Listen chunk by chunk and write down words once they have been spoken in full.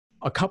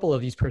a couple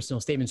of these personal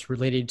statements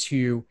related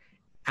to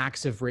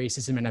acts of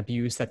racism and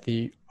abuse that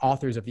the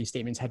authors of these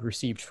statements had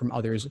received from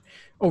others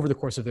over the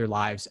course of their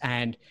lives.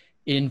 And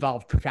it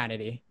involved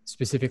profanity,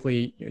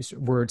 specifically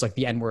words like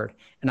the N-word.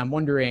 And I'm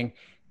wondering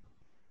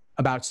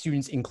about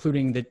students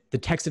including the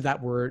text of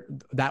that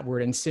word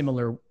and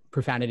similar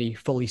profanity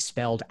fully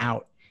spelled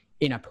out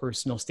in a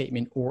personal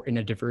statement or in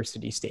a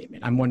diversity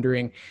statement. I'm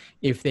wondering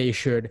if they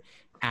should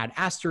add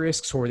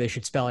asterisks or they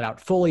should spell it out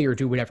fully or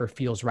do whatever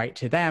feels right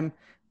to them.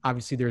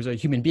 Obviously, there's a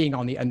human being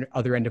on the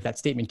other end of that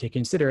statement to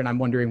consider, and I'm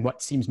wondering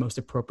what seems most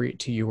appropriate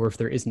to you or if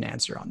there is an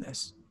answer on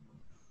this.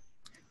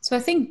 So I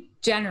think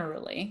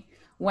generally,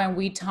 when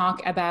we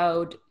talk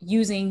about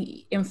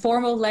using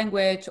informal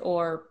language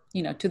or,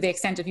 to the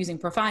extent of using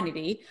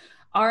profanity,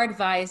 our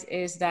advice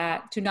is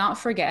that to not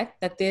forget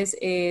that this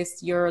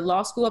is your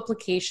law school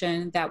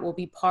application that will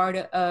be part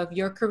of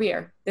your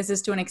career. This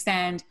is to an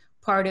extent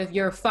part of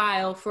your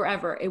file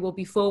forever. It will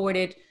be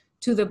forwarded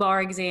to the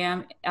bar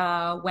exam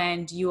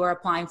when you are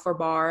applying for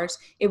bars.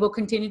 It will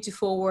continue to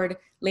forward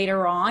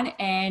later on,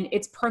 and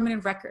it's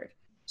permanent record.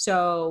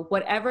 So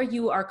whatever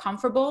you are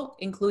comfortable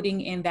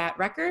including in that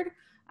record,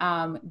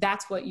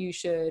 that's what you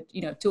should,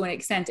 to an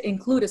extent,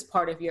 include as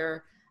part of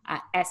your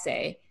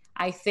essay.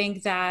 I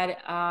think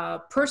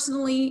that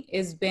personally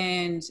has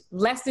been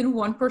less than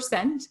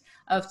 1%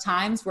 of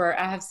times where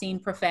I have seen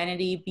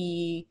profanity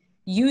be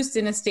used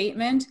in a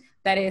statement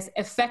that is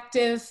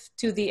effective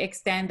to the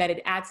extent that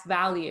it adds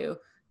value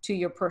to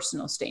your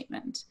personal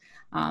statement.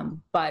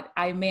 But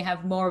I may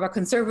have more of a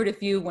conservative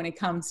view when it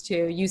comes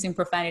to using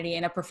profanity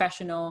in a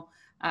professional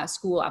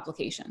school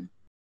application.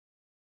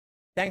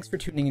 Thanks for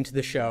tuning into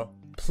the show.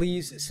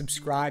 Please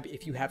subscribe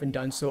if you haven't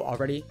done so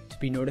already to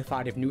be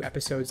notified of new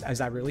episodes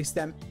as I release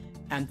them.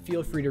 And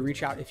feel free to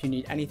reach out if you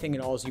need anything at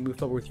all as you move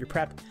forward with your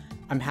prep.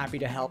 I'm happy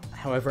to help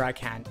however I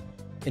can.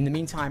 In the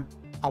meantime,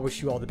 I'll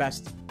wish you all the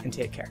best and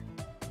take care.